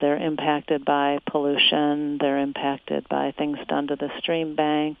They're impacted by pollution. They're impacted by things done to the stream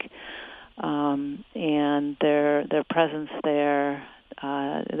bank, and their presence there.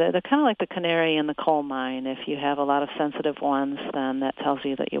 They're kind of like the canary in the coal mine. If you have a lot of sensitive ones, then that tells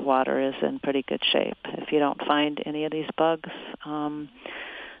you that your water is in pretty good shape. If you don't find any of these bugs,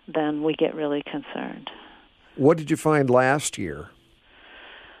 then we get really concerned. What did you find last year?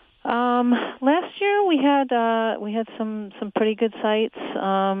 Last year we had some pretty good sites,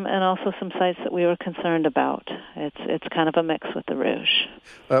 and also some sites that we were concerned about. It's kind of a mix with the Rouge.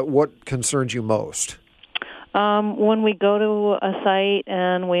 What concerns you most? When we go to a site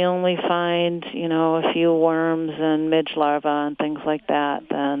and we only find, a few worms and midge larvae and things like that,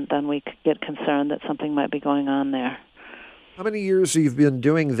 then we get concerned that something might be going on there. How many years have you been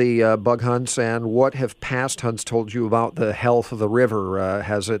doing the bug hunts, and what have past hunts told you about the health of the river?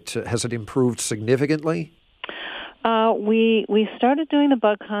 Has it improved significantly? We started doing the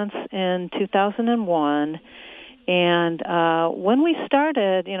bug hunts in 2001. And when we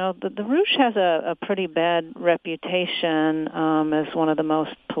started, the Rouge has a pretty bad reputation as one of the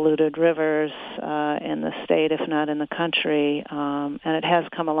most polluted rivers in the state, if not in the country, and it has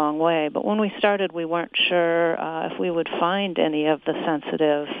come a long way. But when we started, we weren't sure if we would find any of the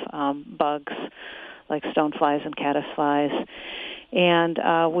sensitive bugs like stoneflies and caddisflies. And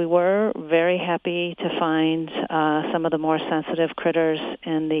we were very happy to find some of the more sensitive critters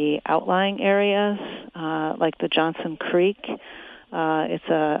in the outlying areas, like the Johnson Creek. It's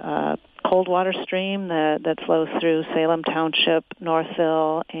a cold water stream that flows through Salem Township,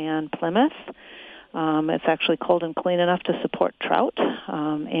 Northville, and Plymouth. It's actually cold and clean enough to support trout,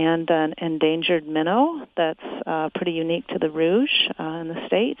 and an endangered minnow that's pretty unique to the Rouge in the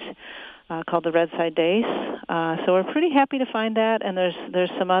state. Called the red-side dace. So we're pretty happy to find that, and there's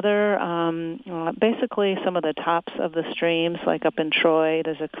some other, basically some of the tops of the streams, like up in Troy,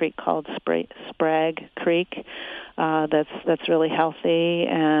 there's a creek called Sprague Creek that's really healthy,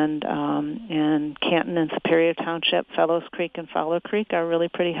 and Canton and Superior Township, Fellows Creek and Fowler Creek are really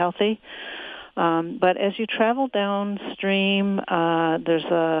pretty healthy. But as you travel downstream, there's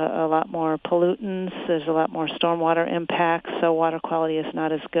a lot more pollutants, there's a lot more stormwater impacts, so water quality is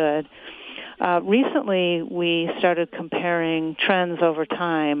not as good. Recently, we started comparing trends over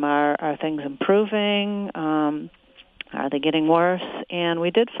time. Are things improving? Are they getting worse? And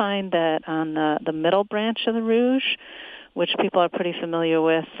we did find that on the middle branch of the Rouge, which people are pretty familiar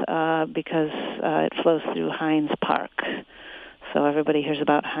with because it flows through Hines Park. So everybody hears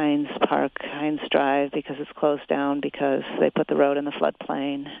about Hines Park, Hines Drive, because it's closed down because they put the road in the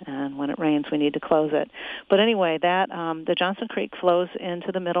floodplain, and when it rains, we need to close it. But anyway, the Johnson Creek flows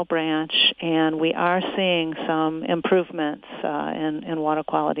into the middle branch, and we are seeing some improvements in water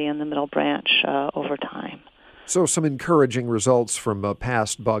quality in the middle branch over time. So some encouraging results from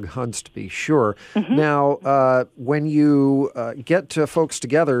past bug hunts, to be sure. Mm-hmm. Now, when you get folks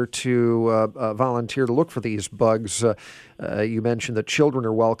together to volunteer to look for these bugs, you mentioned that children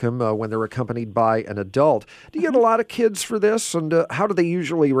are welcome when they're accompanied by an adult. Do you get a lot of kids for this, and how do they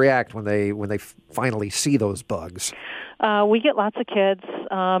usually react when they finally see those bugs? We get lots of kids,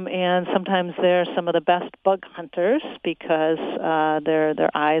 and sometimes they're some of the best bug hunters because their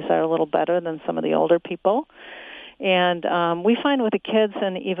eyes are a little better than some of the older people. And we find with the kids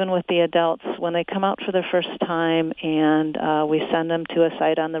and even with the adults, when they come out for their first time and we send them to a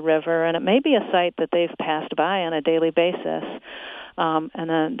site on the river, and it may be a site that they've passed by on a daily basis, and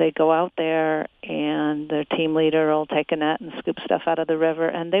then they go out there and their team leader will take a net and scoop stuff out of the river,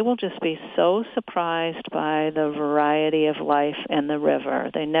 and they will just be so surprised by the variety of life in the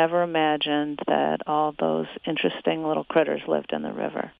river. They never imagined that all those interesting little critters lived in the river.